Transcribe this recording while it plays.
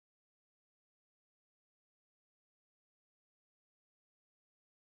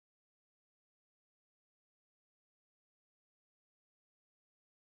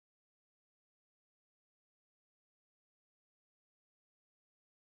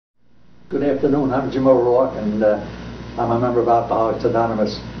Good afternoon. I'm Jim O'Rourke, and I'm a member of Alcoholics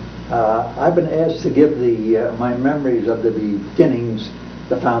Anonymous. I've been asked to give my memories of the beginnings,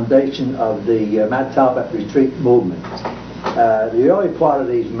 the foundation of the Matt Talbot retreat movement. The early part of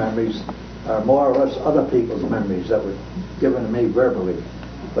these memories are more or less other people's memories that were given to me verbally.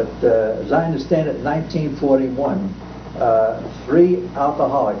 But as I understand it, in 1941, three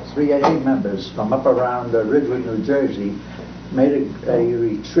alcoholics, three AA members from up around Ridgewood, New Jersey, made a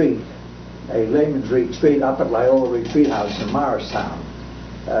retreat, a layman's retreat up at Loyola Retreat House in Morristown.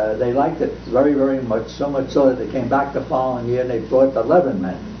 They liked it very, very much, so much so that they came back the following year and they brought 11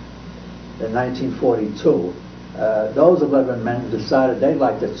 men in 1942. Those 11 men decided they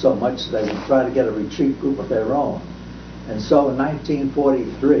liked it so much they would try to get a retreat group of their own. And so in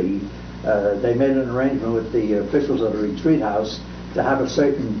 1943, they made an arrangement with the officials of the retreat house to have a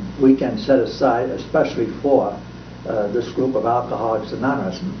certain weekend set aside especially for this group of Alcoholics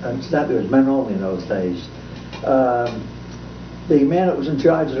Anonymous. And that was men only in those days. The man that was in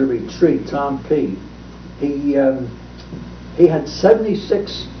charge of the retreat, Tom P., he had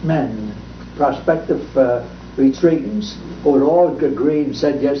 76 men, prospective retreatants, who had all agreed and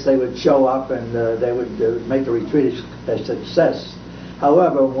said yes, they would show up and they would make the retreat a success.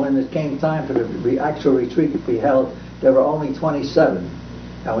 However, when it came time for the actual retreat to be held, there were only 27.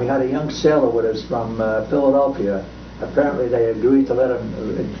 And we had a young sailor with us from Philadelphia. Apparently they agreed to let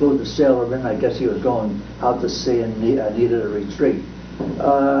him include the sailor in. I guess he was going out to sea and needed a retreat.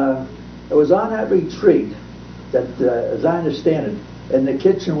 It was on that retreat that, as I understand it, in the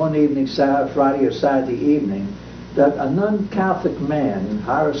kitchen one evening, Friday or Saturday evening, that a non-Catholic man,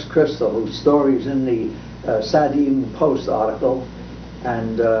 Horace Crystal, whose story is in the Saturday Evening Post article,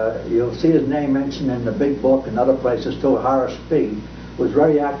 and you'll see his name mentioned in the big book and other places too, Horace P., was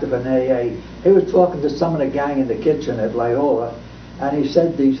very active in AA. He was talking to some of the gang in the kitchen at Loyola, and he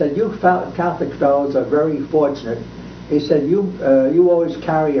said, you Catholic fellows are very fortunate. He said, you always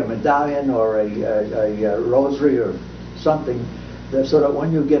carry a medallion or a rosary or something, so that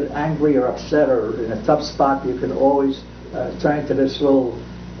when you get angry or upset or in a tough spot, you can always turn to this little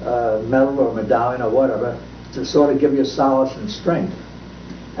medal or medallion or whatever to sort of give you solace and strength.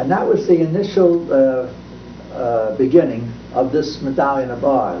 And that was the initial beginning of this medallion of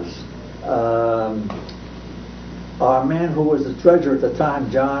ours. Our man who was the treasurer at the time,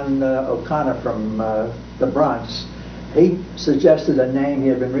 John O'Connor from the Bronx, he suggested a name. He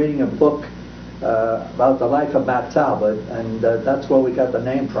had been reading a book about the life of Matt Talbot, and that's where we got the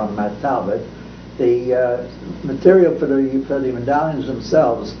name from, Matt Talbot. The material for the medallions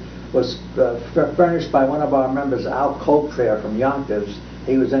themselves was furnished by one of our members, Al Coltrane from Yonkers.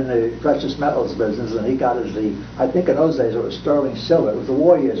 He was in the precious metals business, and he got us I think in those days it was sterling silver. It was the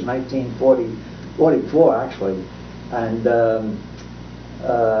war years, 1944 actually. And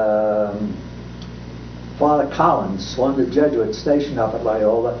Father Collins, one of the Jesuits stationed up at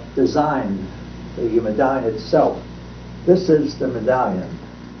Loyola, designed the medallion itself. This is the medallion.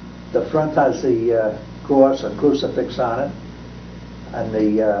 The front has the cross and crucifix on it, and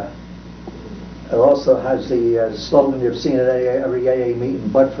it also has the slogan you've seen at every AA meeting,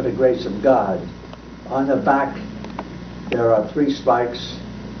 "But for the grace of God." On the back, there are 3 spikes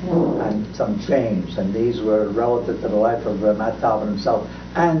and some chains, and these were relative to the life of Matt Talbot himself,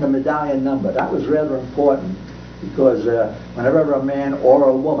 and the medallion number. That was rather important because whenever a man or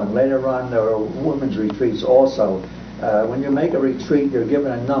a woman, later on there were women's retreats also, when you make a retreat, you're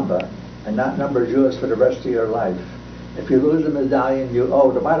given a number, and that number is yours for the rest of your life. If you lose a medallion,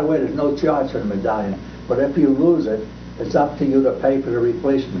 by the way, there's no charge for the medallion, but if you lose it, it's up to you to pay for the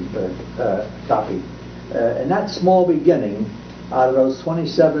replacement copy. In that small beginning, out of those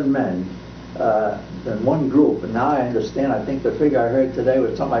 27 men in one group, and now I understand, I think the figure I heard today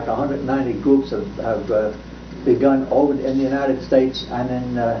was something like 190 groups have begun over in the United States and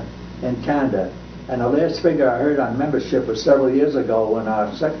in Canada. And the last figure I heard on membership was several years ago when our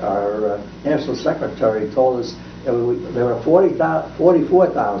National Secretary told us there were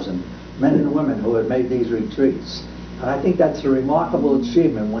 44,000 men and women who had made these retreats. And I think that's a remarkable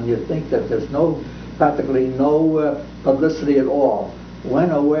achievement when you think that there's practically no publicity at all.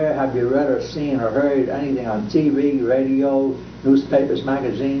 When or where have you read or seen or heard anything on TV, radio, newspapers,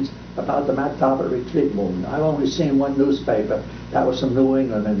 magazines about the Matt Talbot retreat movement? I've only seen one newspaper. That was from New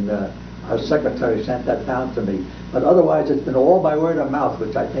England, and our secretary sent that down to me. But otherwise, it's been all by word of mouth,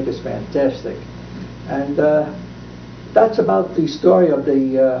 which I think is fantastic. And that's about the story of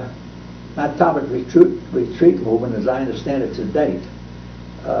the Matt Talbot retreat movement as I understand it to date.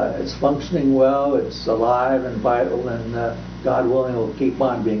 It's functioning well, it's alive and vital, and God willing, will keep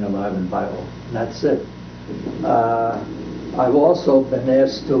on being alive and vital. And that's it. I've also been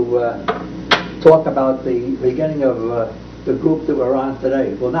asked to talk about the beginning of the group that we're on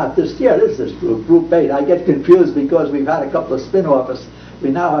today. Well, not this year. This is this group, Group 8. I get confused because we've had a couple of spin-offs. We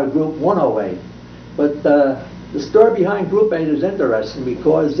now have Group 108. But the story behind Group 8 is interesting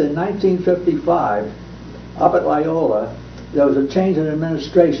because in 1955, up at Loyola, there was a change in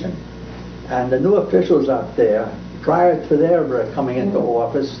administration. And the new officials up there, prior to their coming into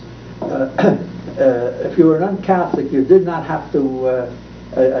office, if you were an un-Catholic, you did not have to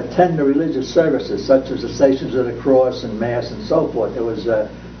attend the religious services, such as the Stations of the Cross and Mass and so forth. It was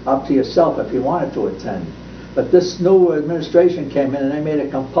up to yourself if you wanted to attend. But this new administration came in and they made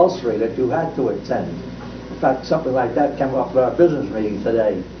it compulsory that you had to attend. In fact, something like that came up at our business meeting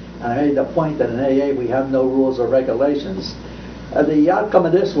today. And I made the point that in AA we have no rules or regulations. The outcome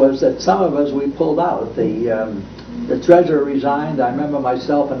of this was that some of us, we pulled out. The treasurer resigned. I remember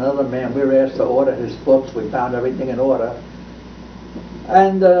myself and another man, we were asked to order his books. We found everything in order.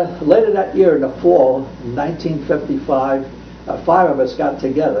 And later that year, in the fall, in 1955, 5 of us got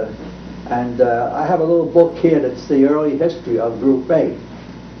together. And I have a little book here that's the early history of Group 8.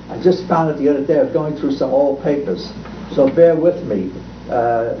 I just found it the other day. I was going through some old papers. So bear with me.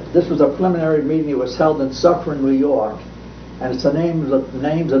 This was a preliminary meeting. It was held in Suffern, New York. And it's the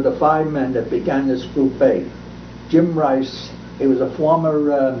names of the 5 men that began this Group 8. Jim Rice, he was a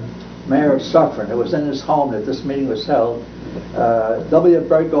former mayor of Suffern. It was in his home that this meeting was held. W.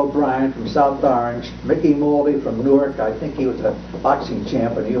 Burke O'Brien from South Orange, Mickey Morley from Newark, I think he was a boxing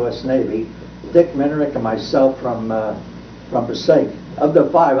champ in the U.S. Navy, Dick Minerick and myself from Passaic. Of the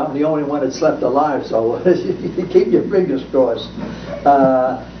 5, I'm the only one that's left alive, so you keep your fingers crossed.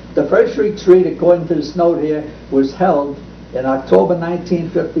 The first retreat, according to this note here, was held in October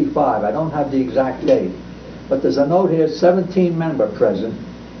 1955. I don't have the exact date, but there's a note here, 17 men were present,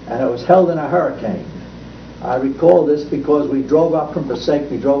 and it was held in a hurricane. I recall this because we drove up from Passaic,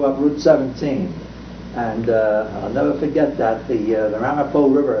 we drove up Route 17, and I'll never forget that, the Ramapo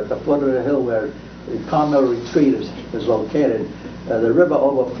River at the foot of the hill where the Carmel Retreat is located, the river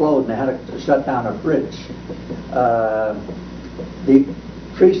overflowed and they had to shut down a bridge. The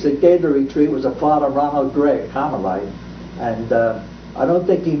priest that gave the retreat was a Father Ronald Gray, a Carmelite, and I don't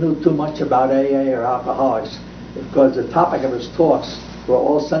think he knew too much about AA or alcoholics because the topic of his talks were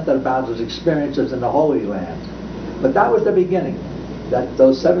all centered about his experiences in the Holy Land. But that was the beginning, that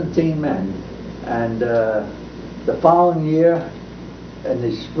those 17 men. And the following year, in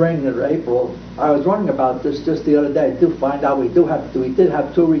the spring or April, I was wondering about this just the other day. I do find out we did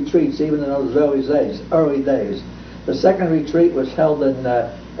have 2 retreats even in those early days. The second retreat was held in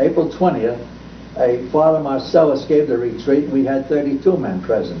April 20th. A Father Marcellus gave the retreat. We had 32 men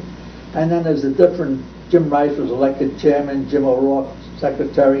present. And then there's a different, Jim Rice was elected chairman, Jim O'Rourke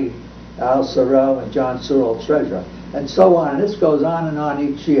secretary, Al Sorrell, and John Sewell treasurer, and so on. And this goes on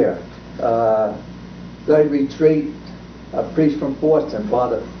each year. Third retreat, a priest from Boston,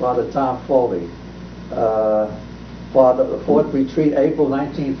 Father Tom Foley. The 4th retreat, April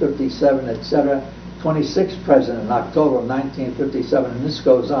 1957, etc. 26 present in October of 1957, and this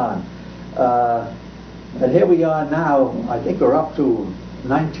goes on. And here we are now. I think we're up to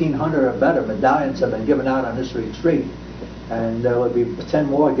 1,900 or better medallions have been given out on this retreat, and there will be 10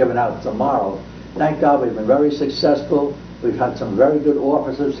 more given out tomorrow. Thank God we've been very successful. We've had some very good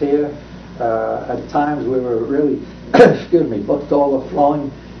officers here. At times we were really, excuse me, booked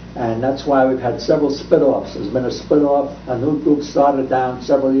overflowing, and that's why we've had several spin-offs. There's been a spin-off, a new group started down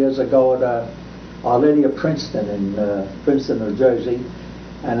several years ago at Our Lady of Princeton in Princeton, New Jersey,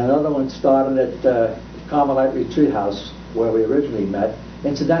 and another one started at Carmelite Retreat House, where we originally met.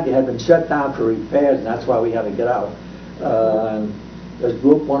 Incidentally, it had been shut down for repairs, and that's why we had to get out. There's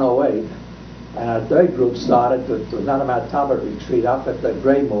Group 108, and our third group started with another Matt Talbot retreat up at the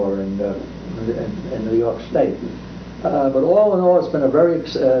Graymoor in New York State. But all in all, it's been a very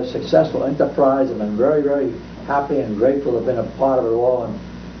successful enterprise. I've been very, very happy and grateful to have been a part of it all, and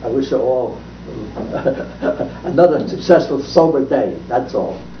I wish you all another successful, sober day. That's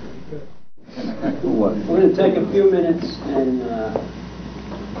all. We're going to take a few minutes and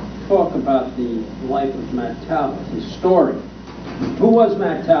talk about the life of Matt Talbot, his story. Who was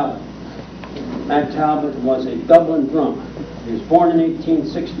Matt Talbot? Matt Talbot was a Dublin drummer. He was born in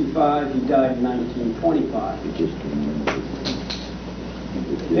 1865. He died in 1925.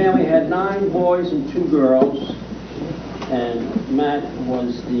 The family had 9 boys and 2 girls, and Matt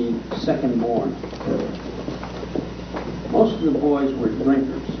was the second born. Most of the boys were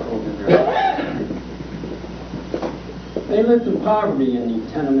drinkers over there. They lived in poverty in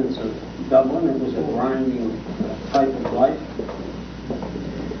the tenements of Dublin. It was a grinding type of life.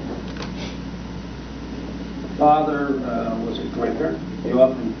 Father was a drinker. He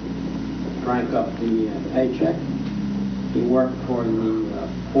often drank up the paycheck. He worked for the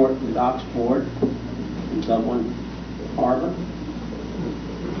Port and Docks Board in Dublin Harbor.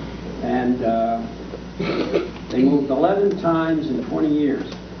 And they moved 11 times in 20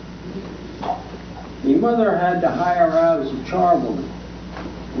 years. The mother had to hire out as a charwoman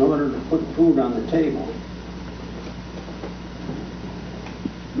in order to put food on the table.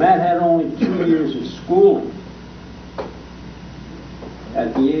 Matt had only 2 years of schooling.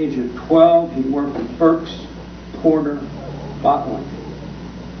 At the age of 12, he worked at Burke's Porter Bottling.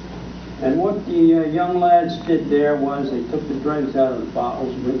 And what the young lads did there was they took the dregs out of the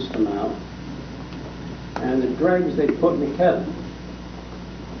bottles, rinsed them out, and the dregs they put in the kettle.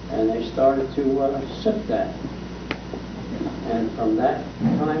 And they started to sip that. And from that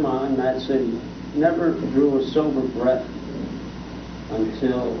time on, Matt said he never drew a sober breath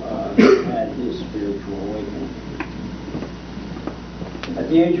until he had his spiritual awakening. At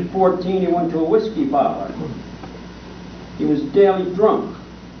the age of 14, he went to a whiskey bottler. He was daily drunk.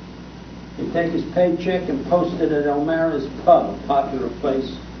 He'd take his paycheck and post it at O'Mara's Pub, a popular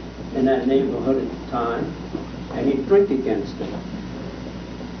place in that neighborhood at the time, and he'd drink against it.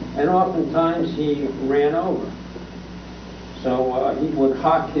 And oftentimes he ran over. So he would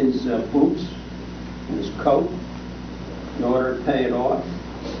hock his boots and his coat in order to pay it off.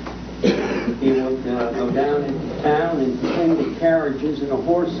 He would go down into town and clean the carriages and the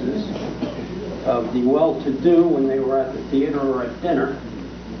horses of the well-to-do when they were at the theater or at dinner.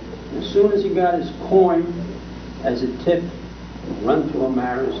 As soon as he got his coin as a tip, he'd run to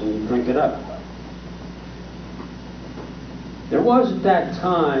O'Mara's and he'd drink it up. There was at that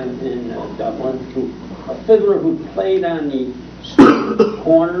time in Dublin a fiddler who played on the street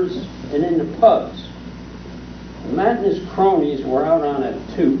corners and in the pubs. Matt and his cronies were out on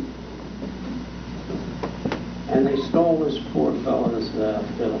a toot, and they stole this poor fellow's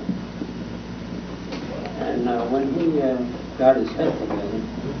fiddle. And when he got his head together,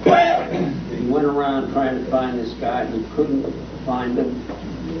 he went around trying to find this guy. He couldn't find him.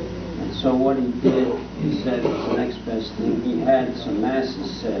 And so what he did, he said was the next best thing. He had some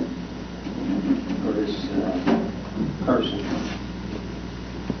masses said for this person.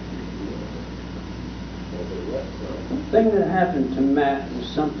 The thing that happened to Matt was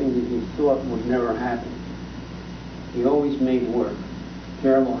something that he thought would never happen. He always made work,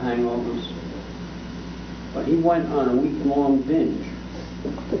 terrible hangovers. But he went on a week-long binge.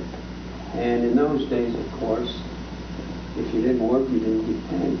 And in those days, of course, if you didn't work, you didn't get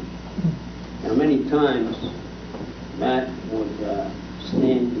paid. Now, many times, Matt would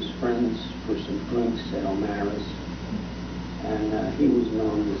stand his friends for some drinks at O'Mara's. And he was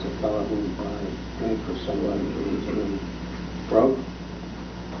known as a fellow who would buy a drink for somebody who was really broke.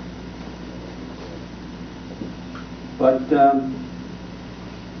 But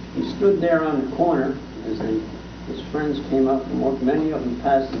he stood there on the corner as his friends came up and walked. Many of them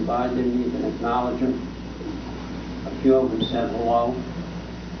passed him by, didn't even acknowledge him. A few of them said hello.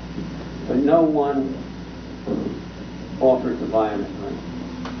 But no one offered to buy him a drink.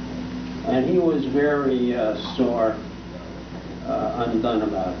 And he was very sore, undone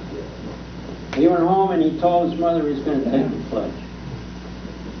about it. He went home and he told his mother he was going to take the pledge.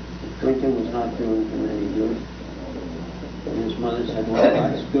 Drinking was not doing him any good. And his mother said, well,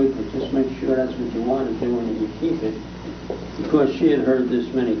 that's good, but just make sure that's what you want to do and you keep it. Because she had heard this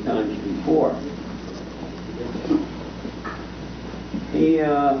many times before. He,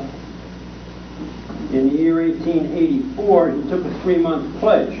 in the year 1884, he took a 3-month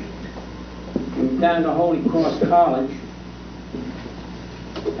pledge. He went down to Holy Cross College,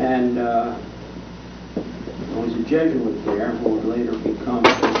 and there was a Jesuit there who would later become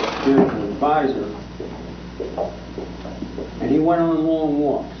a spiritual advisor. And he went on long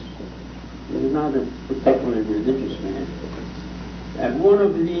walks. He was not a particularly religious man. At one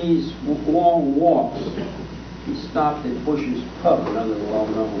of these long walks, he stopped at Bush's Pub, another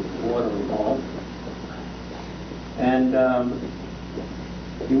well-known watering hall. And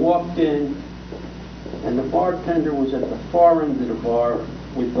he walked in, and the bartender was at the far end of the bar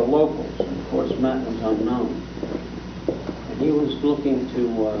with the locals. Of course, Matt was unknown. And he was looking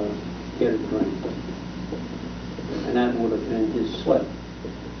to get a drink. And that would have been his slip.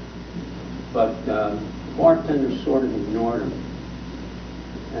 But the bartender sort of ignored him.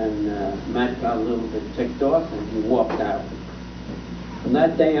 And Matt got a little bit ticked off and he walked out. From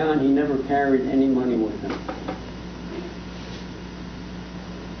that day on, he never carried any money with him.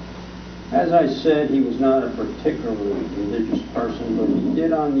 As I said, he was not a particularly religious person, but he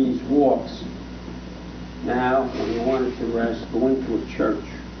did on these walks. Now, when he wanted to rest, go into a church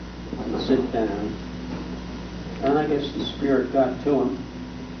and sit down. And I guess the Spirit got to him.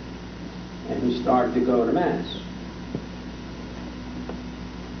 and he started to go to Mass.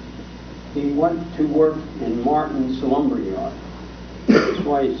 He went to work in Martin's lumber yard. That's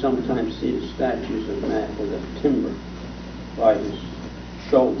why you sometimes see the statues of Matt with a timber by his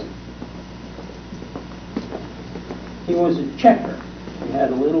shoulder. He was a checker. He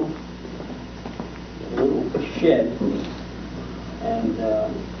had a little shed, and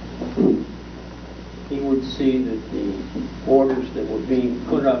he would see that the orders that were being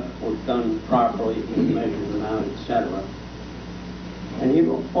put up were done properly. He would measure them out, etc. And he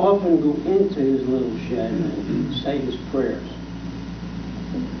would often go into his little shed and say his prayers.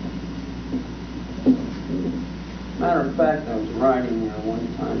 Matter of fact, I was riding one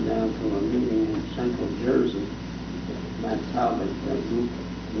time down to a meeting in Central Jersey, Matt Talbot Group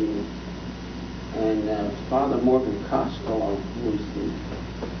meeting, and Father Morgan Costello, who was the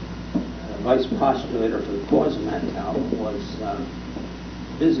vice postulator for the cause of Matt Talbot, was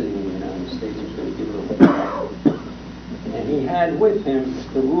visiting the United States. He was going to give a little talk. And he had with him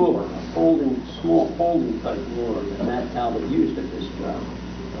the ruler, a small folding type ruler that Matt Talbot used at this job.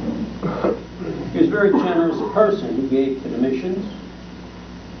 He was a very generous person. He gave to the missions.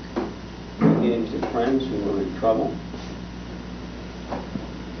 He gave to friends who were in trouble.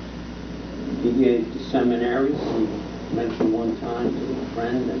 He gave to seminaries. He mentioned one time to a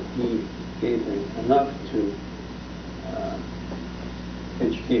friend that he gave him enough to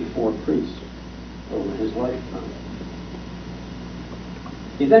educate 4 priests over his lifetime.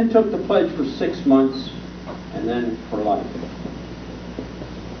 He then took the pledge for 6 months and then for life.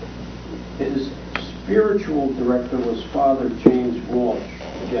 His spiritual director was Father James Walsh,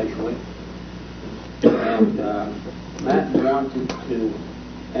 Jesuit, and Matt wanted to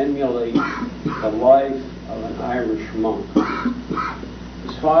emulate the life of an Irish monk.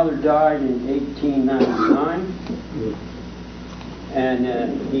 His father died in 1899, and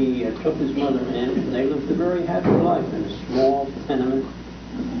he took his mother in, and they lived a very happy life in a small tenement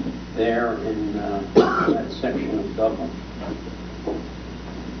there in that section of Dublin.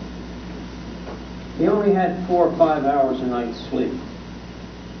 He only had 4 or 5 hours a night sleep.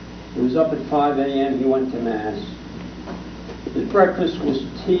 He was up at 5 a.m. He went to Mass. His breakfast was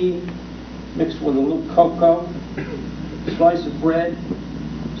tea mixed with a little cocoa, a slice of bread,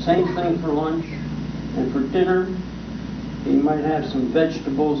 same thing for lunch, and for dinner he might have some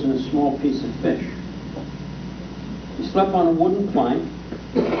vegetables and a small piece of fish. He slept on a wooden plank.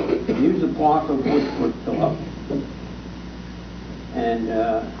 He used a block of wood for a pillow, and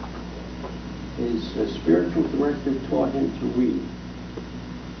his spiritual director taught him to read.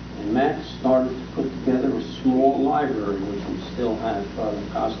 And Matt started to put together a small library, which we still have. Father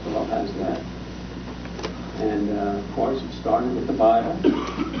Costello has that. And of course, it started with the Bible.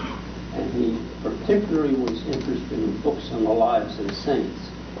 And he particularly was interested in books on the lives of the saints,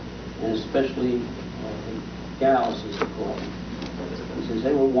 and especially the gals, as they call them. He says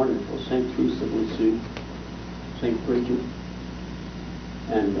they were wonderful. St. Teresa of Lisieux, St. Bridget.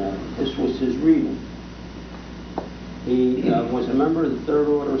 And this was his reading. He was a member of the Third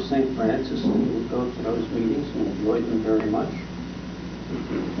Order of St. Francis, and he would go to those meetings and enjoyed them very much.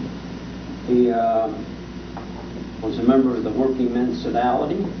 He was a member of the Working Men's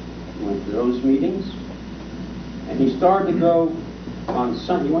Sodality. He went to those meetings. And he started to go on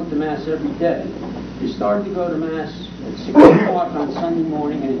Sunday. He went to Mass every day. He started to go to Mass at 6 o'clock on Sunday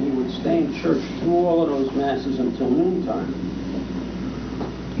morning, and he would stay in church through all of those Masses until noontime.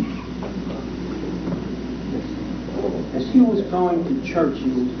 As he was going to church,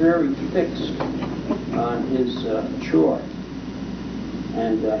 he was very fixed on his chore.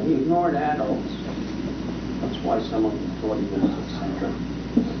 And he ignored adults. That's why some of them thought he was eccentric.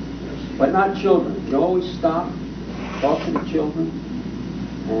 But not children. He'd always stop, talk to the children,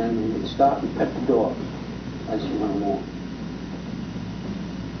 and he would stop and pet the dog as he went along.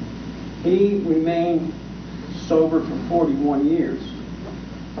 He remained sober for 41 years.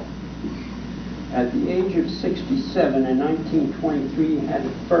 At the age of 67 in 1923, he had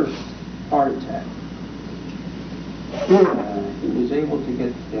the first heart attack. He was able to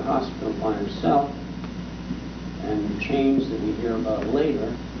get to the hospital by himself, and the chains that we hear about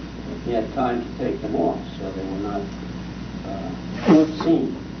later, he had time to take them off, so they were not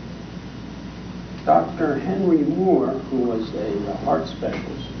seen. Dr. Henry Moore, who was a heart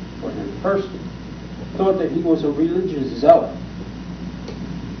specialist for him personally, thought that he was a religious zealot.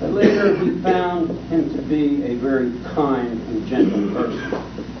 But later he found him to be a very kind and gentle person.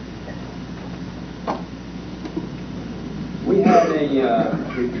 We had a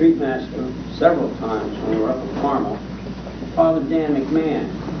retreat master several times when we were up at Carmel, Father Dan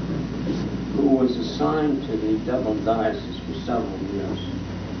McMahon, who was assigned to the Dublin diocese for several years.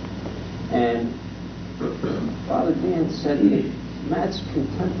 And Father Dan said that Matt's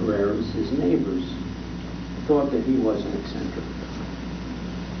contemporaries, his neighbors, thought that he was an eccentric.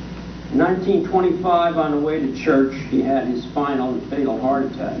 In 1925, on the way to church, he had his final and fatal heart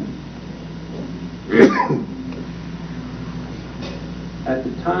attack. At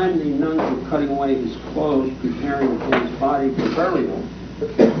the time the nuns were cutting away his clothes, preparing his body for burial,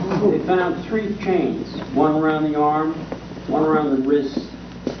 they found 3 chains, one around the arm, one around the wrist,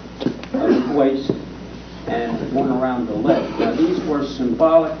 the waist, and one around the leg. Now these were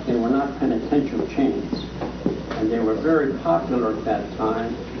symbolic, they were not penitential chains, and they were very popular at that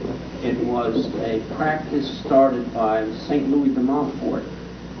time. It was a practice started by St. Louis de Montfort.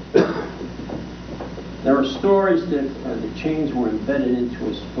 There are stories that the chains were embedded into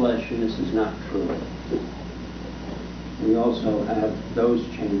his flesh, and this is not true. We also have those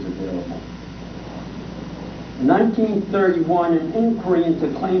chains available. In 1931, an inquiry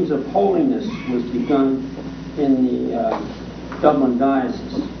into claims of holiness was begun in the Dublin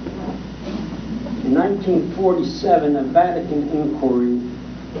diocese. In 1947, a Vatican inquiry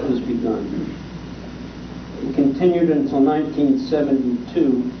was begun. It continued until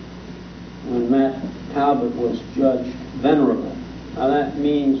 1972, when Matt Talbot was judged venerable. Now that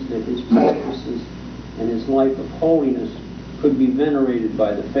means that his practices and his life of holiness could be venerated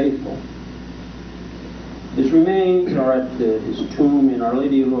by the faithful. His remains are at his tomb in Our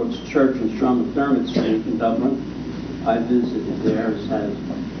Lady of Lourdes Church in McDermott Street in Dublin. I visited there, as has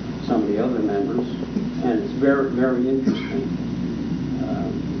some of the other members, and it's very, very interesting.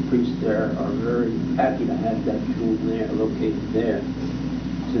 The priests there are very happy to have that tomb there, located there.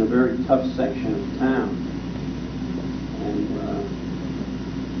 It's in a very tough section of town. And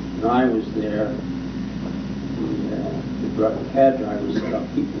when I was there, the cab driver said, "I'll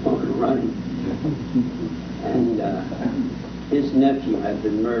keep the motor running." And his nephew had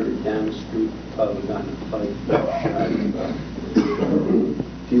been murdered down the street, probably got in a fight a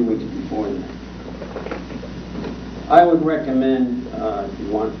few weeks before that. I would recommend, if you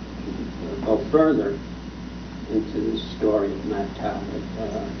want to go further into this story of Matt Talbot,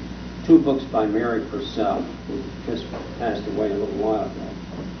 2 books by Mary Purcell, who just passed away a little while ago.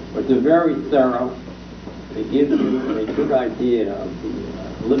 But they're very thorough. They give you a good idea of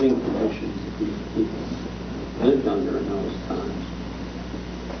the living conditions that these people lived under in those times.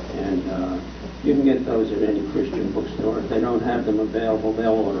 And you can get those at any Christian bookstore. If they don't have them available,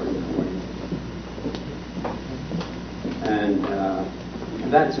 they'll order them for you. And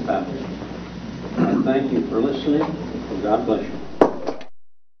that's about it. I thank you for listening, and God bless you.